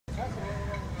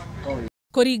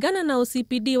Kũringana na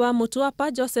OCPD wa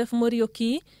Mũtwapa Joseph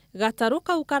Muriuki, Gataru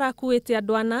kau karakuite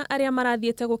andũ ana arĩa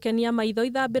marathiĩte gũkenia maitho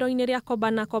ithambĩro-inĩ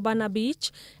rĩa Kobana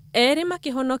Beach, erĩ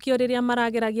makĩhonokio rĩrĩa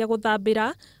marageragia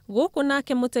gũthambĩra, gũkũ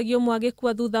nake mũtegi ũmwe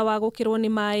agĩkua thutha wa gũkĩrwo nĩ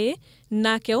maĩ,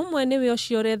 nake umwe nĩwe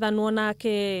ũcio ũrethanwo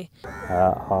nake.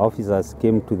 Our officers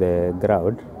came to the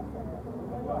ground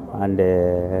and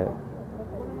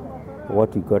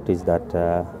what we got is that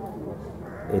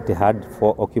it had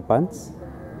 4 occupants.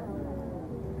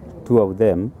 2 of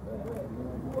them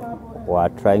were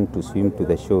trying to swim to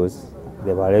the shores.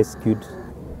 They were rescued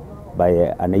by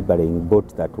a neighboring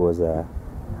boat that was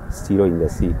still in the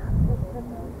sea.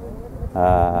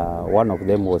 One of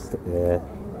them was,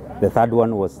 the third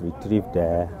one was retrieved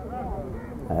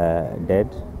dead,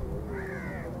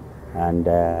 and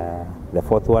the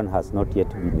fourth one has not yet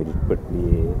been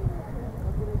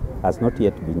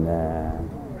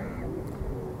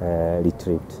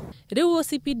retrieved. Riu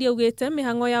OCPD augite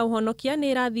Mihang'o ya uhonokia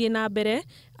ni irathii na mbere,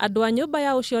 andu a nyumba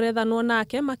ya ucio rethanwo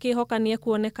nake makihoka nie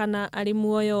kuonekana ari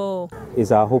muoyo.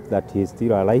 It's our hope that he is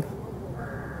still alive,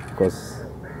 because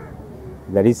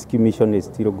the rescue mission is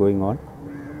still going on,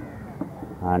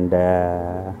 and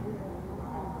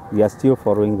we are still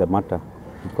following the matter,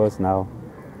 because now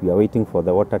we are waiting for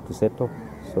the water to settle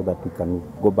so that we can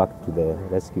go back to the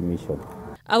rescue mission.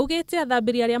 Augite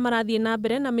athambĩri arĩa marathiĩ na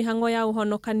mbere na mĩhang'o ya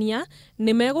ũhonokania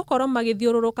nĩ megũkorwo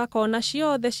magĩthiũrũrũka kona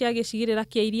ciothe cia gĩcigĩrĩra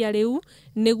kĩa iria rĩu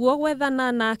nĩguo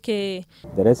gwethana nake.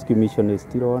 The rescue mission is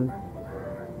still on,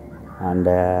 and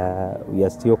we are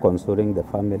still consoling the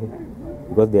family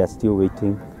because they are still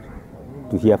waiting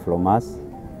to hear from us,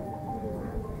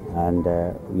 and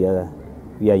we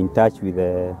are in touch with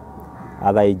the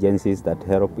other agencies that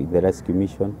help with the rescue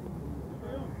mission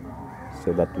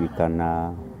so that we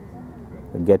can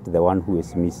get the one who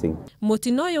is missing.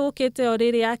 Mutino ũyũ ũkĩte o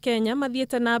rĩrĩ ya Kenya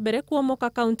mathiĩte na mbere kuomoka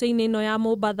kaunti-inĩ ĩno ya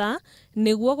Mombasa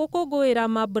nĩguo gũkũngũĩra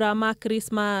mambura ma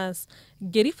Christmas.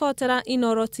 Ngĩribotera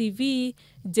Inooro TV,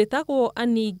 njĩtagwo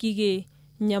Ani Ngigĩ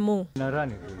Nyamũ.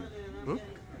 Mnarani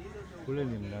kule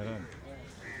ni Mnarani.